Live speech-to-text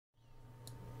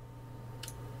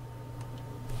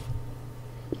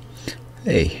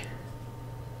Hey,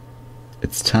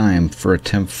 it's time for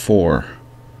attempt 4.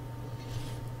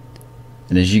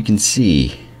 And as you can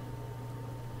see,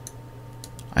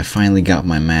 I finally got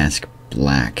my mask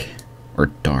black or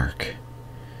dark,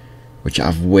 which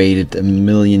I've waited a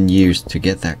million years to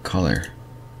get that color.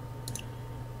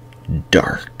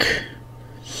 Dark.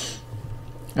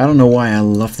 I don't know why I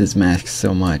love this mask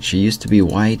so much. It used to be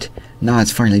white, now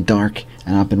it's finally dark,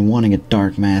 and I've been wanting a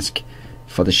dark mask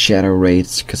for the shadow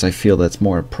rates because I feel that's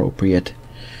more appropriate.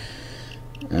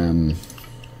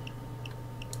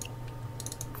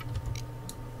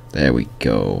 There we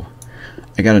go.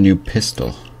 I got a new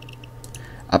pistol.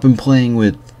 I've been playing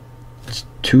with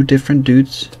 2 different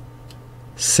dudes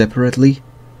separately,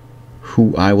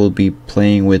 who I will be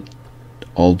playing with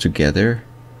all together,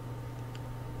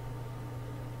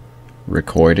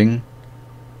 recording,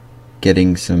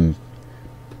 getting some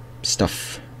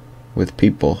stuff with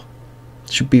people.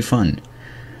 Should be fun.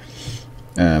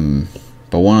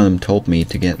 But one of them told me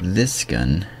to get this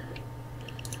gun,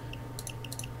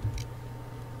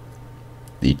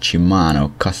 the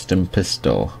Shimano custom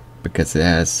pistol, because it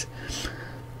has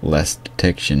less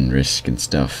detection risk and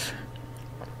stuff.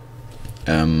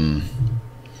 And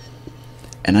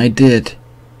I did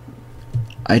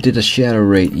a shadow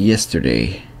rate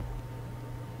yesterday,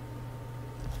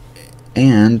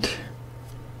 and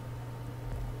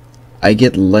I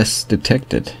get less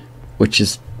detected, which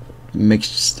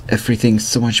makes everything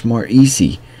so much more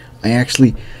easy.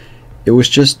 It was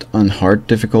just on hard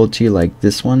difficulty like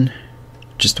this one,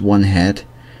 just one head,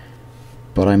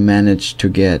 but I managed to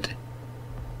get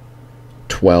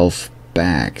 12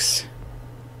 bags,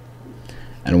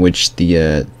 and which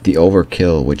the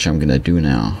overkill, which I'm gonna do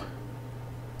now,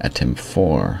 attempt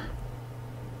 4,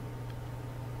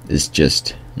 is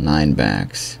just 9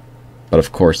 bags. But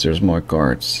of course there's more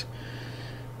guards,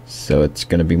 so it's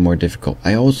gonna be more difficult.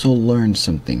 I also learned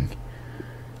something.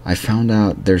 I found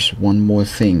out there's one more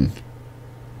thing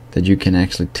that you can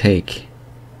actually take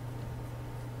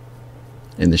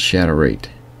in the shadow rate,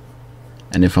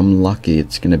 and if I'm lucky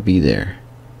it's gonna be there.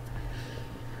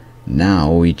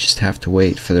 Now we just have to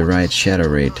wait for the right shadow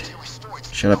rate.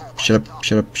 Shut up,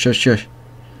 shush.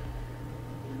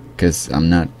 Because I'm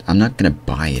not gonna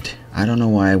buy it. I don't know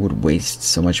why I would waste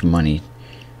so much money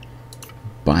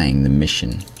buying the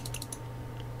mission.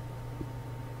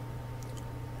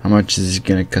 How much is it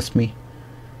gonna cost me?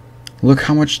 Look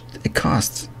how much it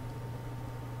costs.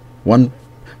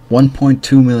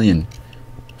 1.2 million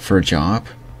for a job,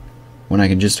 when I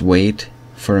can just wait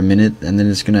for a minute and then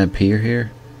it's gonna appear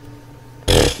here.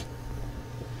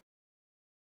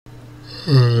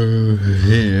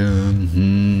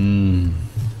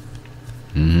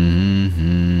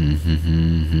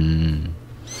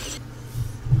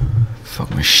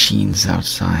 Fuck machines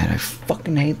outside. I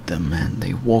fucking hate them, man.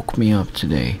 They woke me up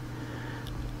today.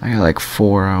 I got like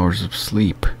 4 hours of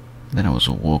sleep. Then I was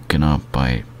woken up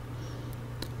by...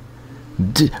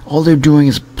 all they're doing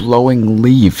is blowing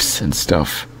leaves and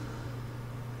stuff.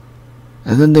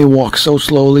 And then they walk so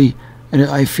slowly, and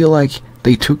I feel like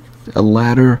they took a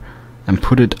ladder and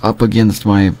put it up against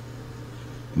my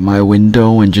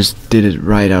window and just did it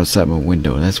right outside my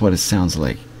window. That's what it sounds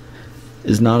like.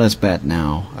 It's not as bad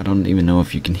now. I don't even know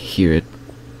if you can hear it,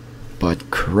 but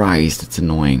Christ, it's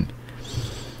annoying.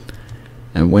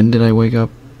 And when did I wake up?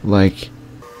 Like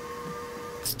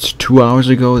 2 hours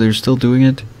ago. They're still doing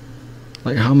it.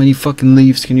 Like, how many fucking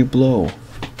leaves can you blow?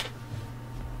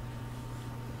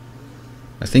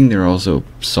 I think they're also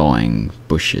sawing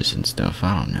bushes and stuff.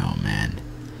 I don't know, man.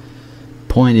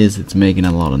 Point is, it's making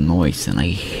a lot of noise and I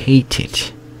hate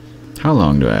it. How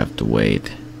long do I have to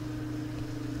wait?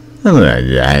 I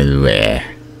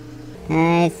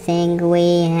think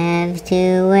we have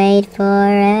to wait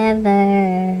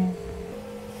forever.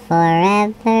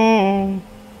 Forever.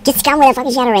 Just come with a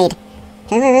fucking shadow raid.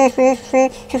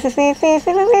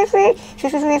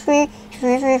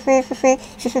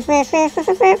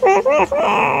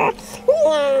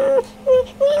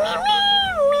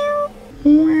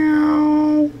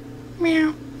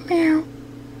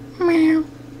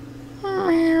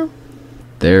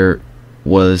 There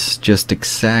was just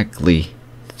exactly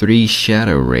 3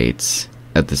 shadow raids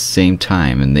at the same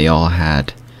time, and they all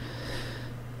had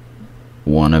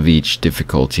one of each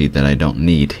difficulty that I don't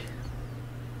need.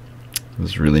 It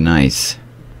was really nice.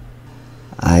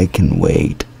 I can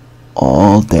wait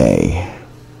all day.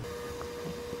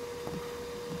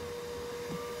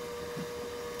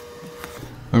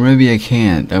 Or maybe I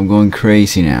can't. I'm going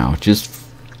crazy now. Just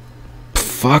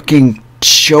fucking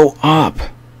show up.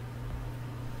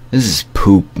 This is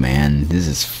poop, man. This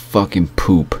is fucking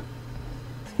poop.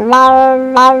 It's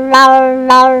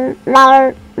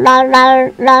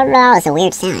a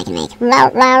weird sound I can make.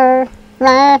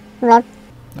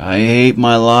 I hate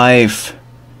my life.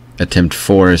 Attempt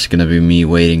 4 is gonna be me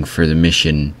waiting for the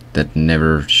mission that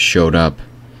never showed up.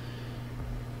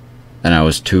 And I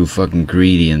was too fucking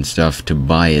greedy and stuff to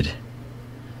buy it.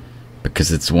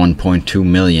 Because it's 1.2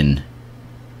 million.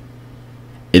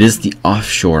 It is the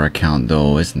offshore account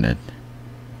though, isn't it?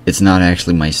 It's not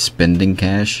actually my spending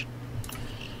cash.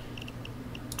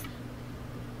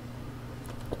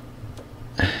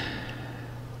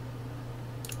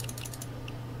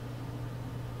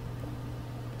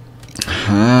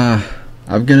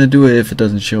 I'm gonna do it if it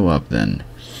doesn't show up then.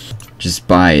 Just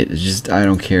buy it. Just, I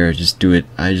don't care. Just do it.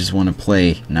 I just want to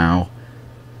play now.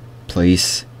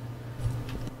 Please.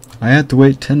 I had to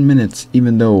wait 10 minutes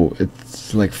even though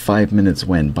it's like 5 minutes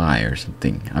went by or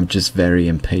something. I'm just very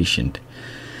impatient.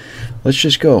 Let's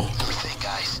just go.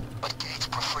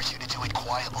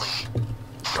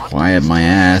 Quiet my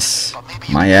ass.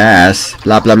 My ass.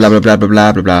 Blah blah blah blah blah blah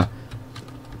blah blah blah.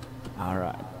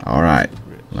 Alright.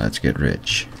 Let's get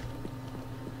rich.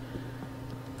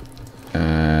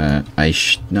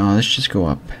 No, let's just go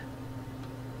up.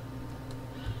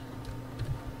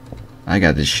 I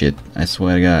got this shit. I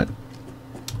swear to God.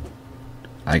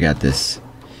 I got this.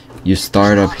 You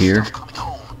start up here.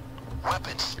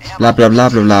 Blah blah blah blah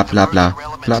blah blah blah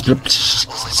blah blah.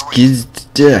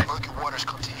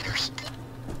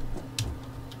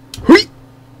 Hui.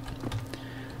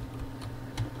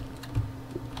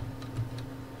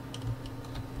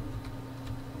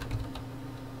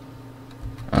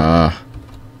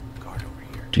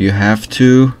 Do you have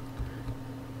to?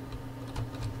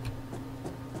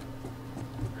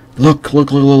 Look,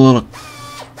 look, look, look, look.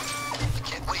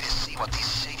 Can't wait to see what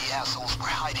these shady assholes were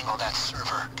hiding on that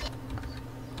server.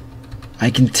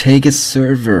 I can take a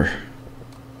server.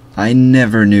 I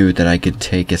never knew that I could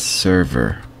take a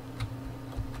server.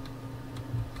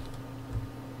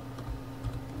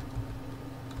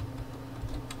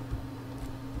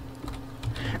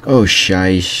 Oh,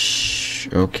 shish.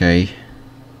 Okay.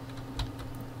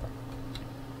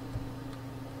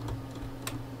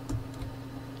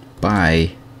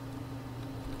 Bye.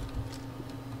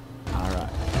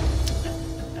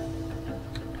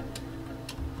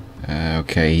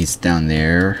 Okay, he's down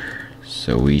there,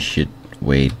 so we should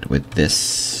wait with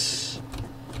this.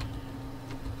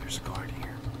 There's a guard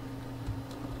here.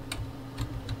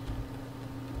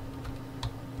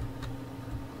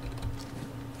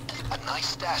 A nice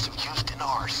stash of used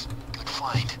dinars. Good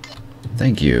find.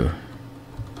 Thank you.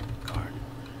 Guard.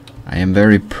 I am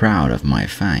very proud of my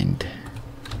find.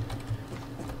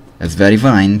 That's very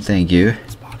fine, thank you.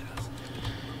 Spotted us.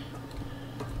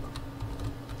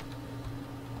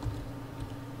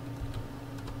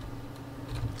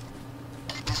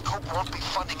 This group won't be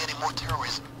funding any more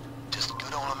terrorism. Just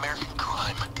good old American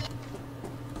crime.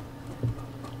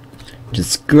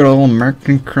 Just good old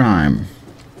American crime.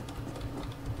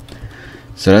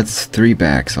 So that's 3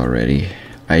 backs already.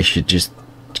 I should just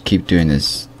keep doing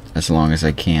this as long as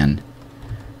I can.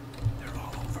 They're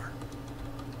all over.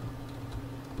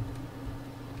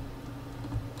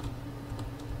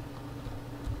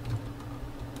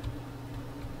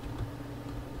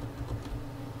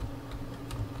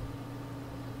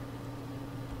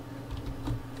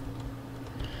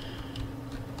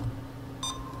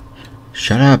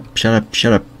 Shut up, shut up,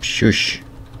 shut up, shush.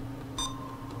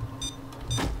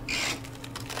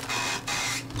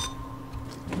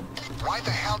 Why the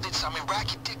hell did some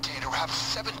Iraqi dictator have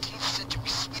 17th century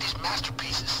Swedish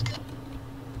masterpieces?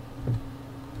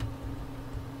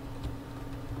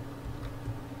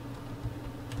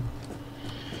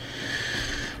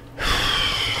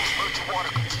 Those water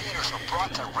containers are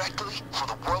brought directly from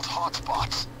the world's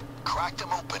hotspots. Crack them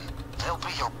open. They'll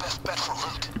be your best bet for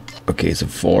loot. Okay, so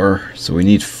 4, so we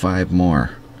need 5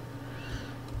 more.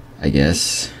 I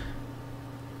guess.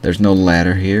 There's no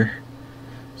ladder here,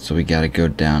 so we gotta go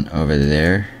down over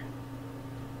there.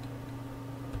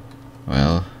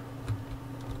 Well.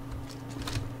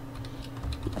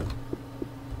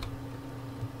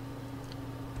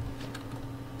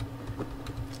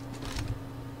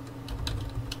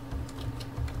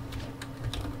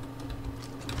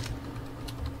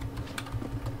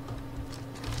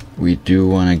 We do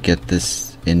want to get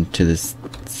this into this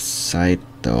site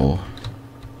though.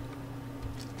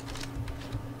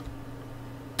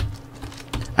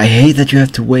 I hate that you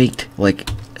have to wait, like,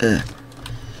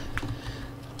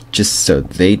 just so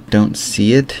they don't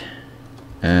see it.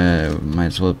 Might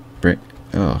as well bring.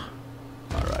 Oh.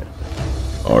 Alright.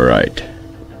 Alright.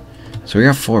 So we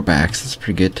got 4 backs, that's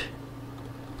pretty good.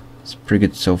 It's pretty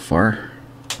good so far.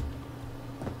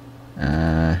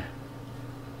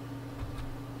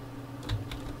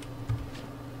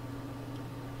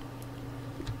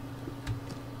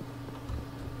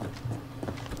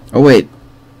 Oh wait.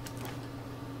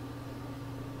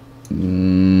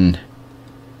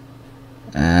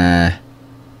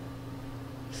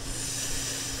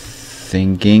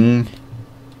 Thinking.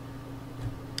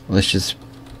 Let's just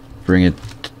bring it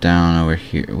down over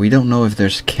here. We don't know if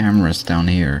there's cameras down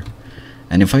here.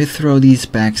 And if I throw these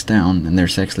bags down and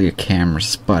there's actually a camera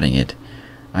spotting it,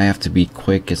 I have to be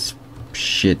quick as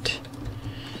shit.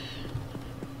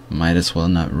 Might as well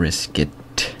not risk it.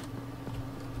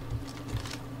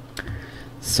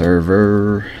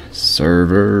 Server,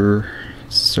 server,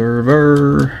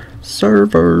 server,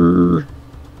 server.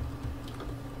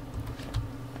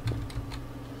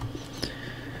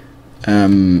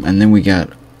 And then we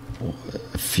got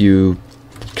a few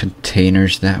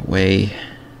containers that way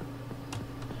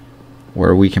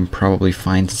where we can probably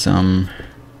find some.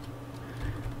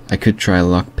 I could try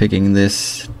lockpicking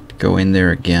this, go in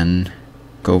there again,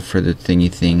 go for the thingy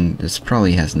thing. This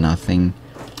probably has nothing.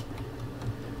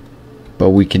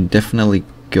 But we can definitely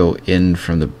go in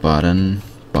from the bottom,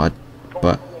 but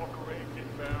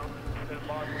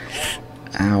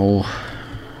ow.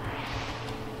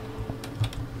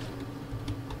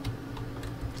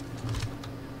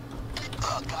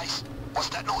 Guys, what's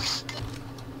that noise?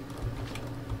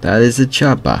 That is a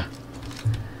chopper.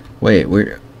 Wait,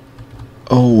 we're...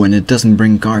 Oh, and it doesn't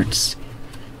bring guards.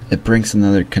 It brings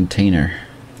another container.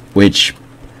 Which...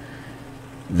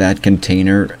 That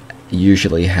container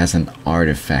usually has an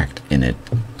artifact in it.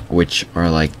 Which are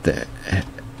like the...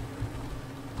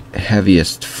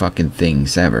 heaviest fucking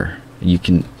things ever. You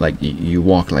can, like, you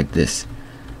walk like this.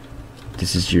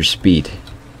 This is your speed.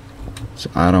 So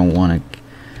I don't wanna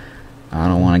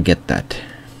get that.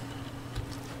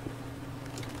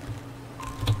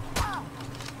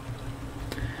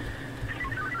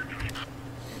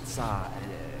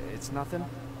 It's nothing.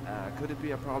 Could it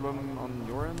be a problem on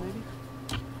your end, maybe?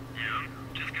 Yeah,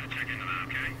 just gonna check into that,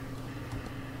 okay?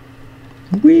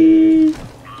 Whee! I'm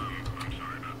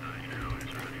sorry about that. You know,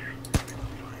 it's right here.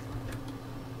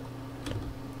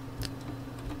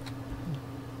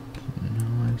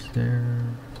 No, is there?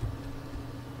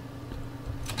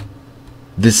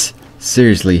 This,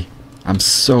 seriously, I'm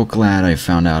so glad I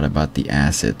found out about the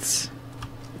assets.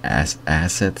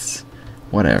 Assets?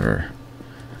 Whatever.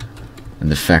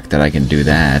 And the fact that I can do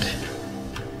that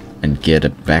and get a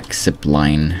back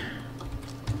zipline.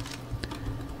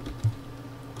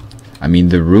 I mean,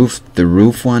 the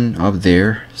roof one up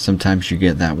there, sometimes you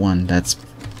get that one. That's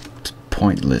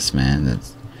pointless, man.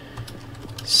 That's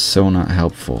so not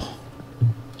helpful.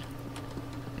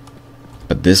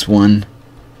 But this one,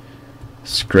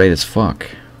 it's great as fuck.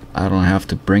 I don't have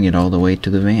to bring it all the way to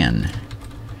the van.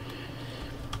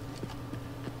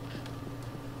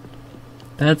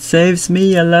 That saves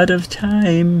me a lot of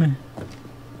time.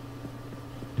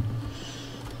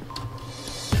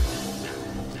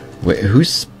 Wait,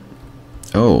 who's...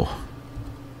 Oh.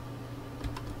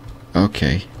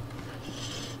 Okay.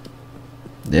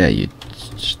 Yeah, you...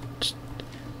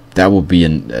 That would be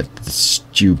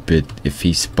stupid if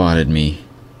he spotted me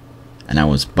and I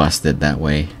was busted that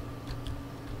way.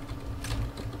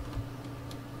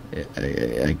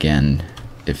 Again,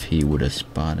 if he would have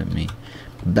spotted me.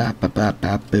 Ba ba ba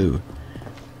ba boo.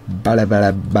 Ba da ba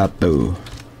da ba boo.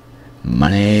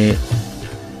 Money.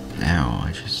 Ow,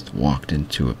 I just walked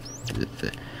into a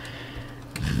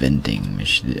vending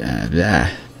machine.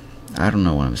 I don't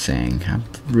know what I'm saying. I'm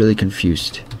really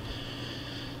confused.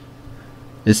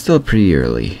 It's still pretty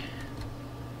early.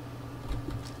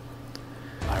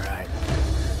 Alright.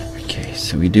 Okay,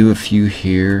 so we do a few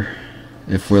here.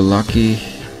 If we're lucky,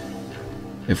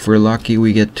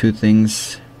 we get 2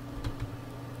 things.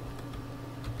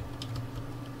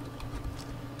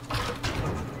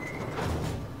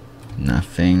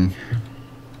 Nothing.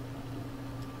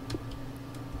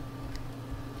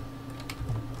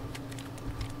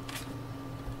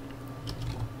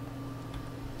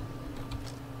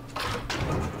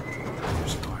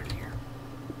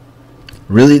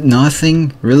 Really?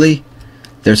 Nothing? Really?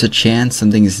 There's a chance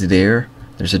something is there.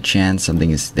 There's a chance something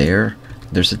is there.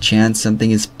 There's a chance something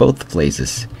is both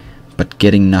places. But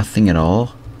getting nothing at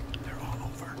all? They're all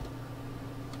over.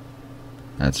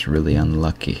 That's really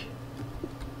unlucky.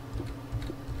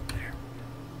 There.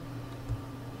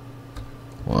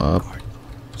 Whoop.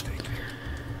 Stay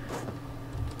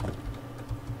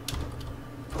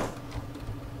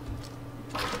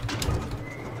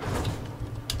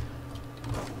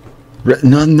clear.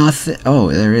 No, nothing. Oh,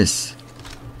 there is.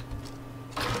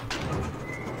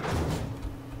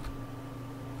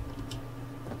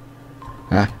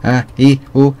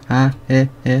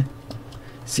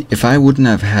 See, if I wouldn't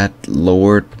have had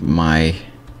lowered my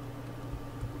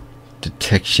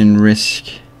detection risk,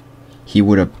 he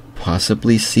would have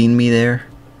possibly seen me there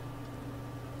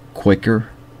quicker,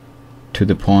 to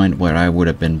the point where I would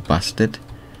have been busted.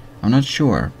 I'm not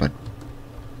sure, but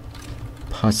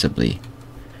possibly.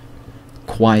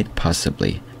 Quite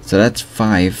possibly. So that's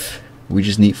 5. We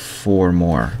just need 4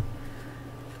 more.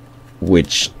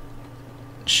 Which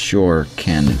sure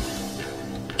can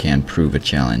prove a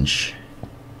challenge.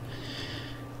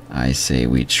 I say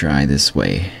we try this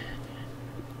way.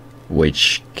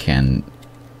 Which can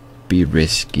be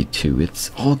risky too. It's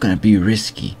all gonna be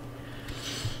risky.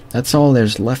 That's all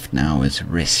there's left now is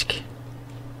risk.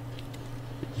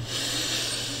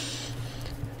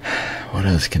 What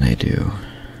else can I do?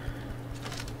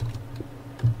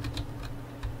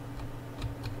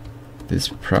 This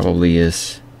probably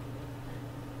is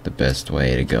the best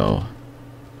way to go.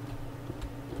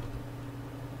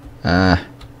 Alright.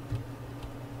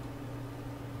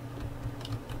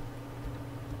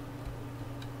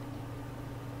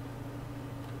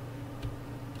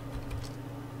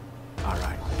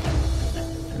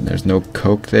 And there's no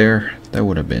coke there. That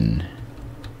would have been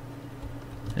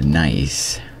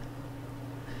nice.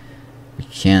 We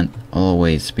can't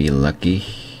always be lucky.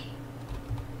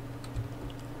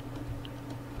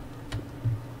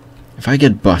 If I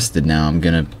get busted now, I'm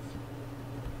gonna...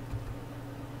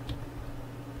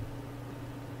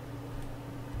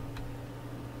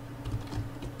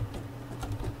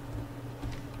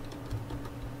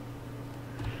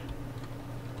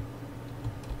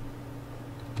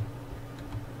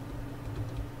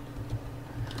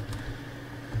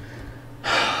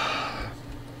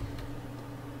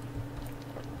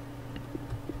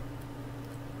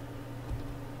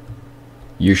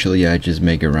 Usually I just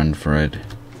make a run for it.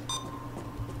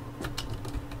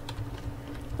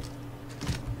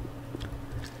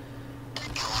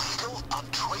 Illegal,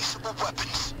 untraceable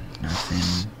weapons.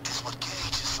 Nothing. This is what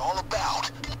Gage is all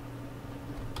about.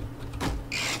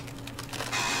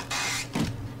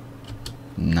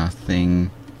 Nothing.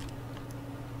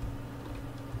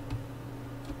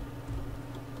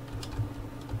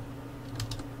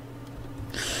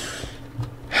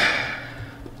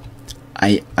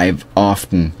 I've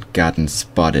often gotten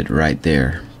spotted right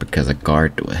there because a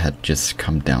guard had just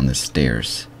come down the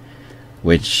stairs,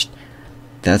 which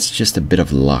that's just a bit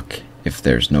of luck if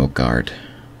there's no guard.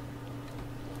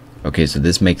 Okay, so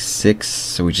this makes 6,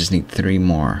 so we just need 3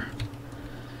 more.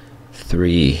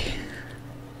 3.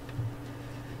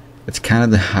 It's kind of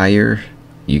the higher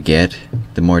you get,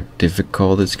 the more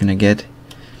difficult it's gonna get.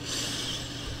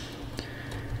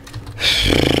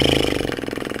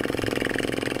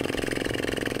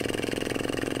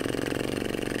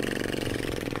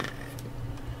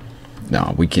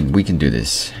 No, we can do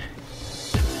this.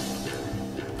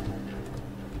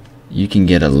 You can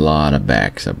get a lot of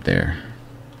backs up there.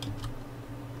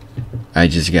 I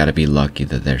just gotta be lucky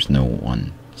that there's no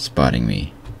one spotting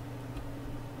me.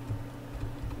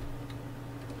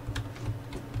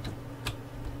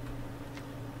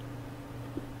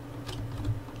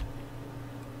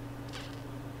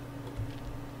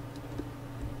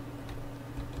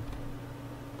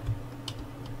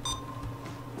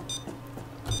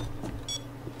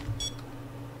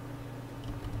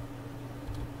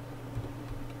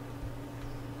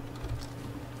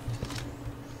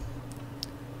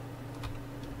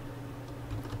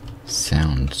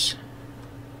 Sounds.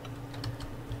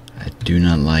 I do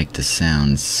not like the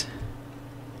sounds.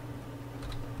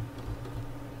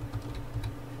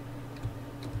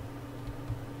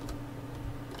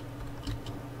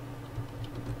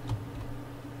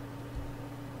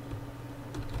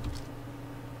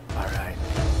 All right.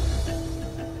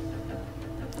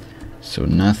 So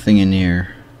nothing in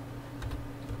here.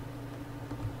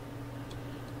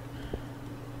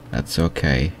 That's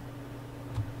okay.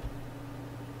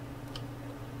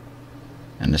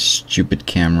 And a stupid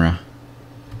camera.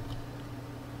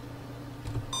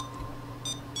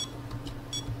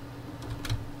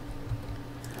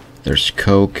 There's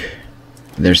coke.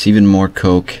 There's even more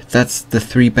coke. That's the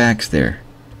 3 bags there.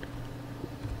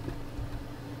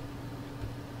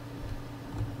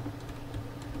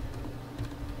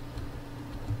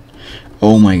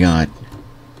 Oh my god.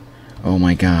 Oh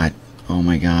my god. Oh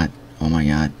my god. Oh my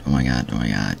god. Oh my god. Oh my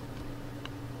god.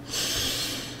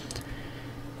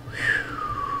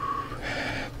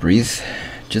 Breathe.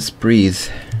 Just breathe.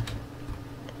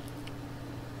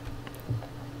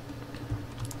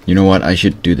 You know what? I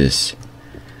should do this.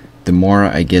 The more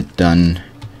I get done,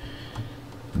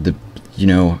 you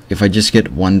know, if I just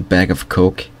get 1 bag of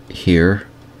coke here,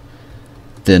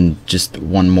 then just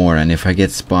 1 more, and if I get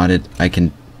spotted, I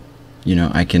can, you know,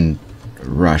 I can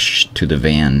rush to the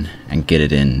van and get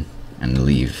it in and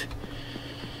leave.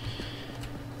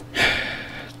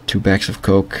 2 bags of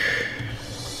Coke.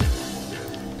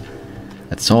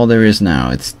 That's all there is now.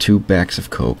 It's 2 bags of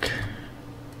Coke.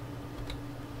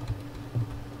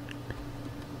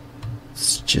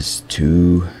 It's just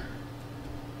 2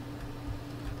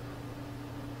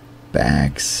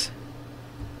 bags.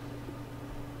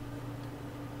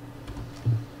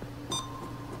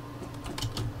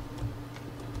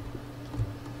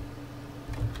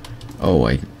 Oh,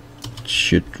 I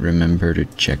should remember to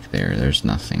check there. There's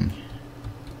nothing.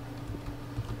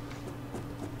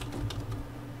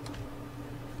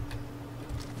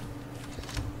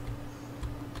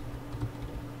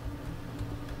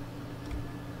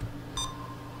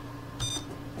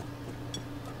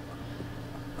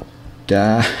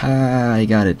 I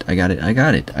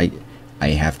got it. I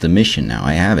have the mission now.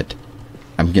 I have it.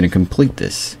 I'm gonna complete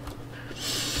this.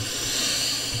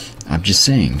 I'm just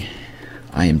saying.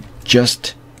 I am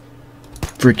just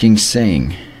freaking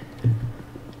saying.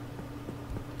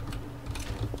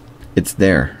 It's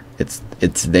there.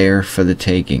 It's there for the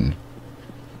taking.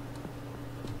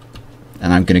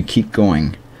 And I'm gonna keep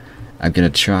going. I'm gonna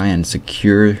try and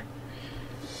secure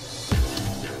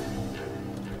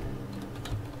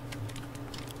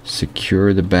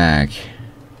the bag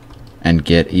and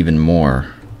get even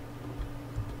more.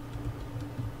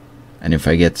 And if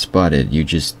I get spotted, you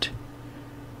just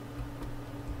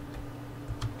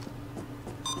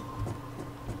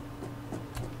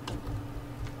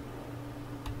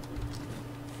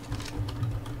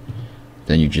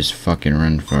fucking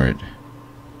run for it.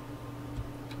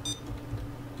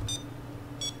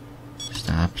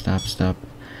 Stop.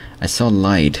 I saw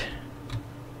light.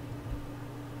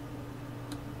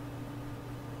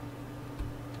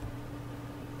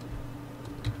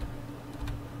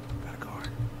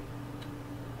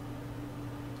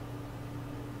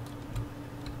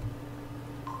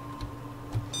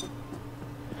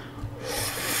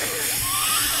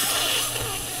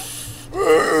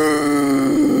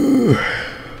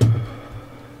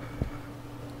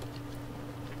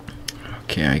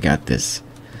 Okay, I got this.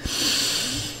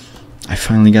 I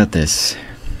finally got this.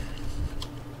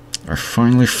 I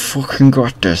finally fucking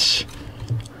got this.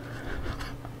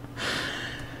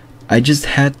 I just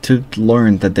had to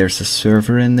learn that there's a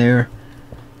server in there,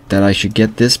 that I should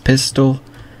get this pistol,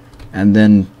 and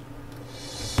then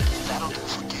That'll do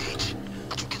for Gage,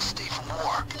 but you can stay for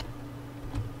more.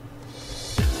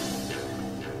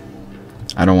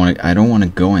 I don't want to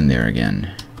go in there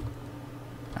again.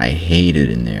 I hate it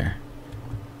in there.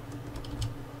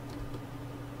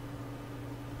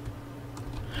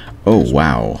 Oh,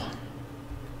 wow.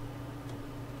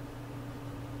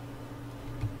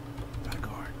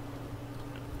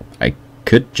 I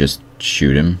could just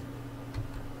shoot him.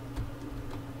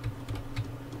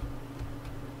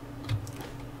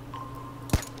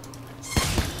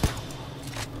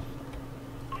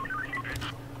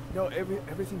 No,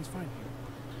 everything's fine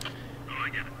here.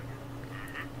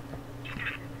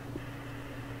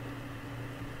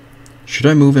 Should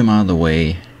I move him out of the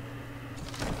way?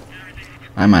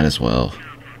 I might as well.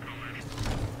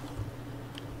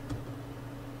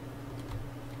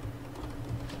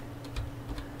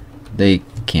 They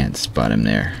can't spot him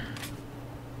there.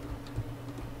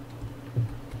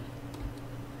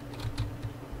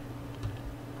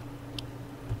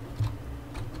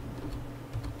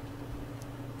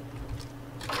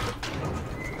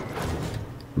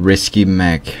 Risky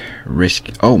mech.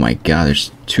 Oh my god, there's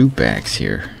 2 bags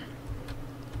here.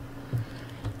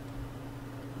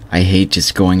 I hate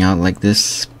just going out like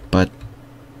this, but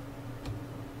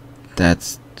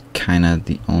that's kinda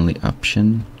the only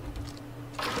option.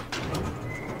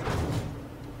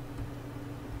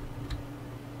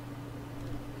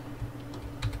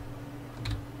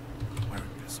 We're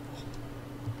invisible.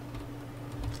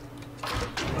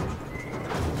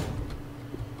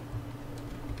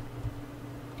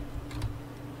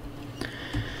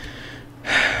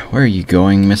 Where are you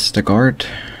going, Mr. Guard?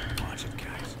 Watch it,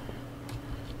 guys.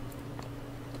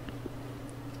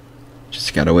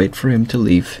 Just gotta wait for him to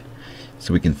leave,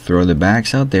 so we can throw the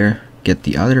bags out there, get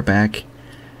the other bag,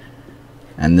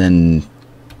 and then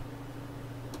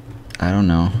I don't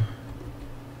know.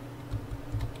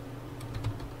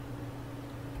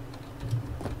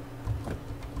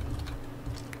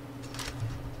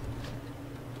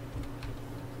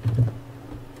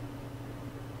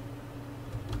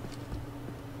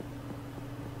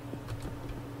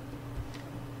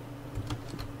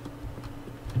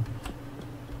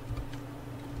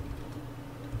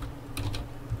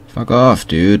 Fuck off,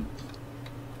 dude.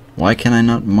 Why can I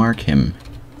not mark him?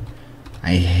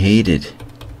 I hate it.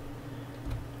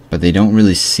 But they don't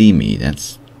really see me.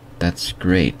 That's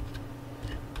great.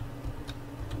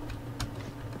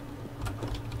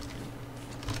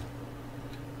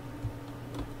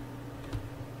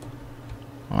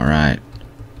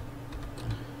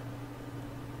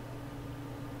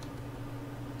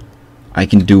 I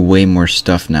can do way more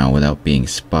stuff now without being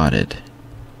spotted.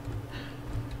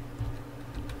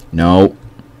 No.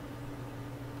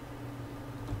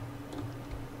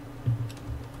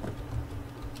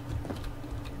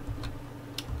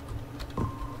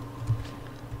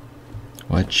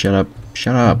 What? Shut up.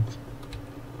 Shut up.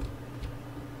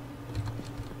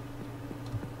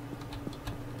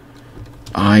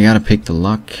 Oh, I gotta pick the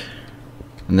lock.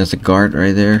 And there's a guard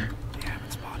right there. Yeah,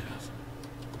 but spotted us.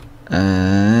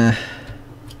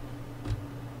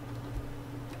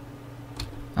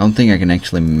 I don't think I can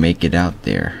actually make it out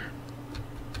there.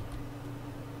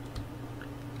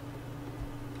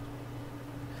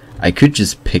 I could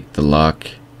just pick the lock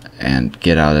and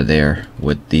get out of there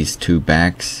with these two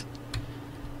backs.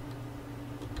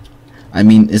 I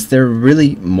mean, is there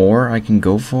really more I can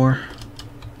go for?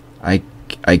 I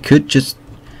could just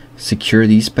secure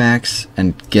these backs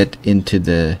and get into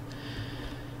the...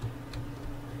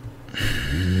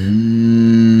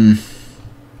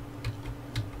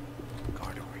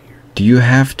 Guard over here. Do you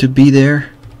have to be there,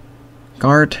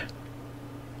 guard?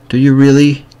 Do you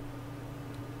really?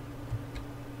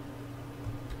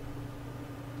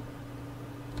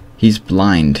 He's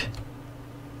blind.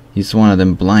 He's one of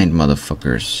them blind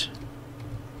motherfuckers.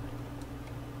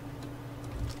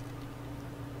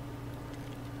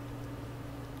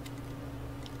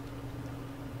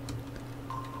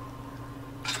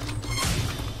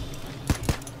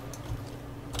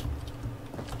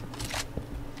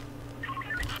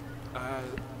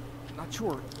 Not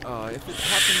sure. If it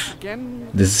happens again...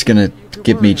 This is gonna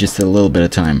give me just a little bit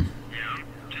of time.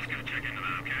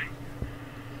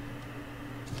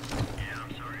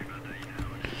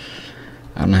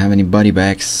 I don't have any buddy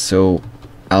backs, so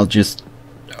I'll just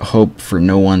hope for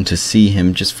no one to see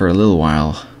him just for a little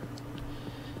while.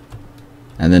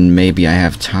 And then maybe I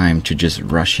have time to just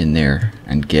rush in there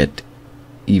and get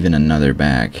even another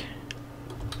bag.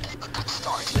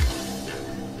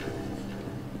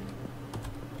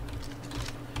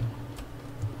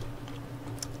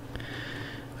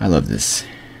 I love this.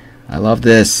 I love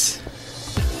this.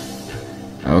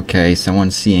 Okay,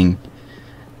 someone's seeing.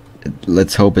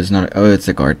 Let's hope it's not. Oh, it's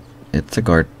a guard. It's a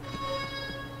guard.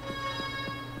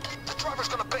 The driver's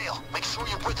gonna bail. Make sure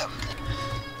you're with him.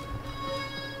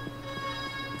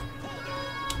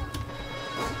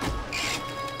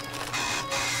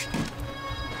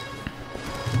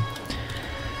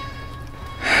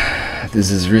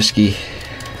 This is risky.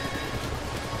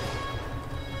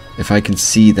 If I can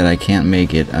see that I can't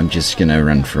make it, I'm just gonna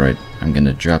run for it. I'm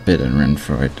gonna drop it and run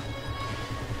for it.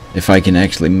 If I can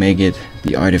actually make it,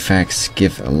 the artifacts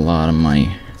give a lot of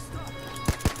money.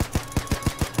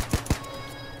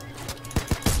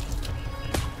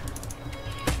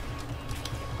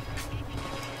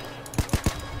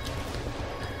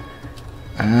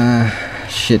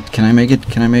 Shit, can I make it?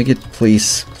 Can I make it?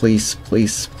 Please, please,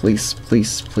 please, please,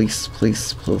 please, please,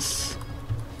 please, please.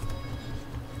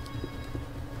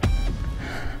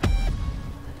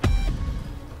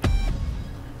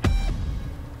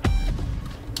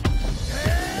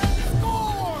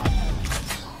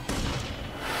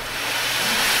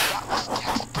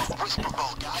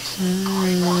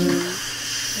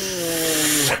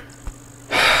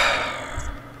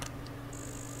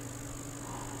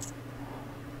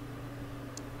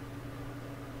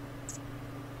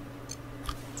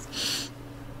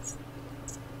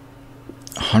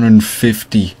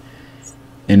 $150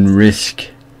 in risk.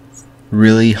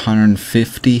 Really?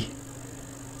 150?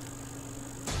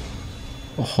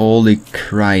 Holy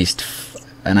Christ.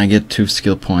 And I get 2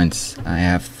 skill points. I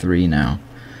have 3 now.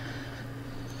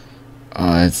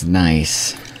 Oh, that's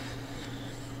nice.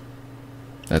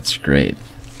 That's great.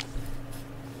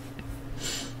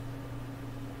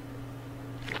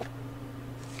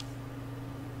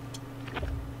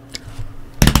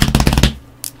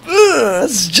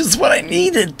 That's just what I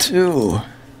needed too.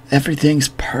 Everything's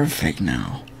perfect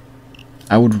now.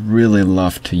 I would really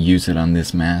love to use it on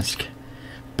this mask,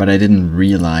 but I didn't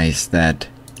realize that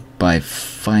by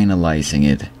finalizing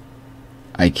it,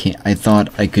 I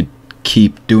thought I could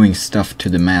keep doing stuff to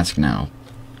the mask now,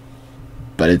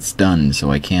 but it's done,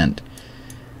 so I can't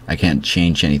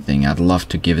change anything. I'd love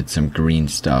to give it some green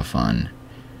stuff on.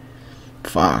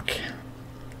 Fuck.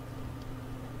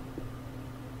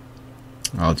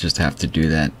 I'll just have to do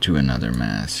that to another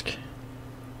mask.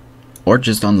 Or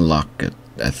just unlock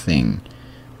a thing.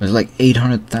 There's like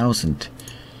 800,000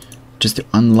 just to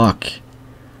unlock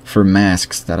for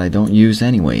masks that I don't use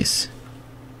anyways.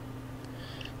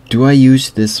 Do I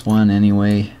use this one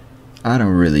anyway? I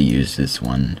don't really use this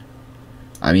one.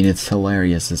 I mean, it's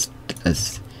hilarious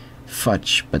as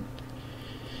fudge, but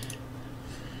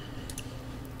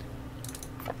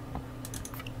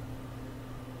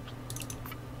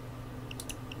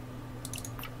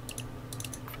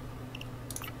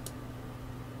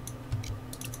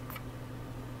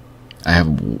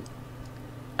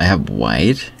I have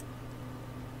white.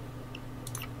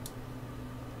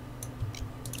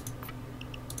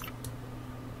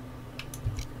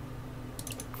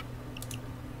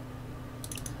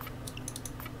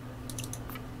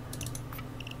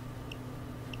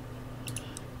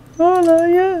 All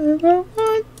I ever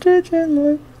wanted in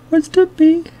life was to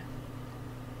be.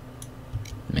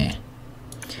 Meh.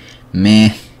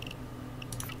 Meh.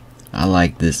 I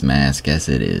like this mask as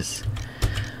it is.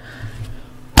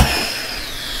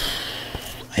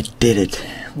 I did it.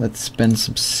 Let's spend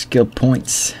some skill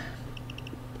points.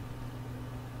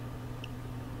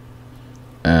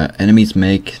 Enemies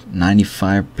make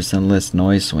 95% less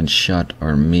noise when shot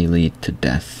or melee to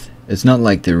death. It's not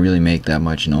like they really make that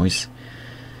much noise.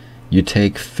 You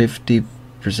take 50%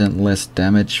 less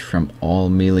damage from all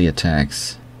melee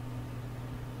attacks.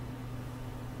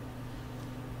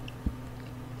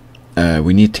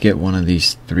 We need to get one of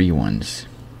these 3 ones.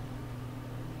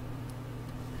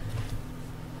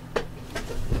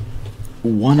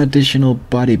 One additional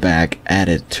body bag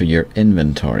added to your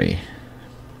inventory.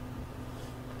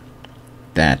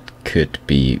 That could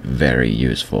be very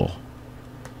useful.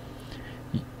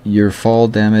 Your fall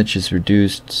damage is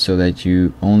reduced so that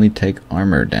you only take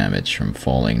armor damage from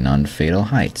falling non-fatal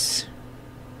heights.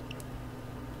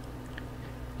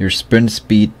 Your sprint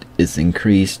speed is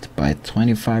increased by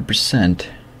 25%.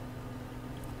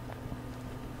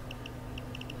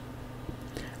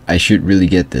 I should really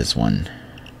get this one.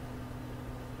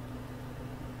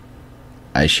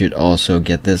 I should also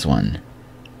get this one.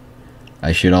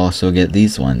 I should also get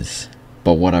these ones.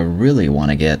 But what I really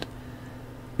want to get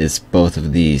is both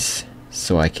of these,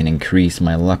 so I can increase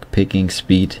my luck picking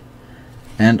speed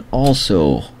and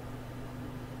also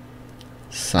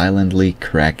silently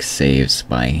crack saves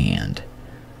by hand.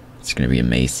 It's gonna be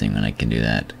amazing when I can do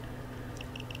that.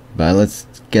 But let's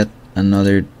get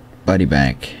another buddy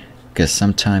bag, because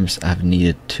sometimes I've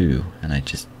needed 2 and I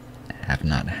just have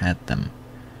not had them.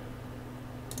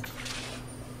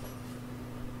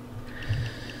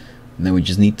 And then we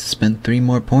just need to spend 3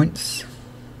 more points.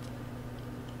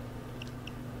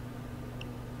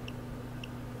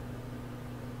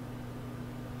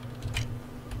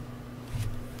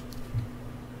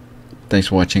 Thanks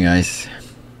for watching, guys.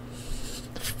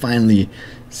 Finally,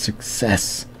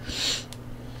 success.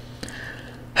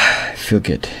 I feel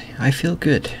good. I feel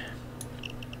good.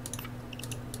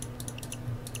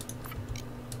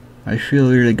 I feel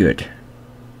really good.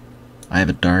 I have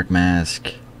a dark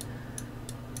mask.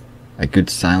 A good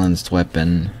silenced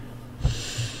weapon.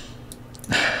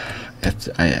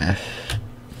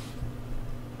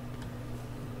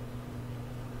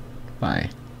 Bye.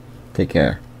 Take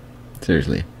care.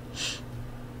 Seriously.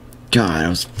 God, I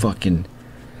was fucking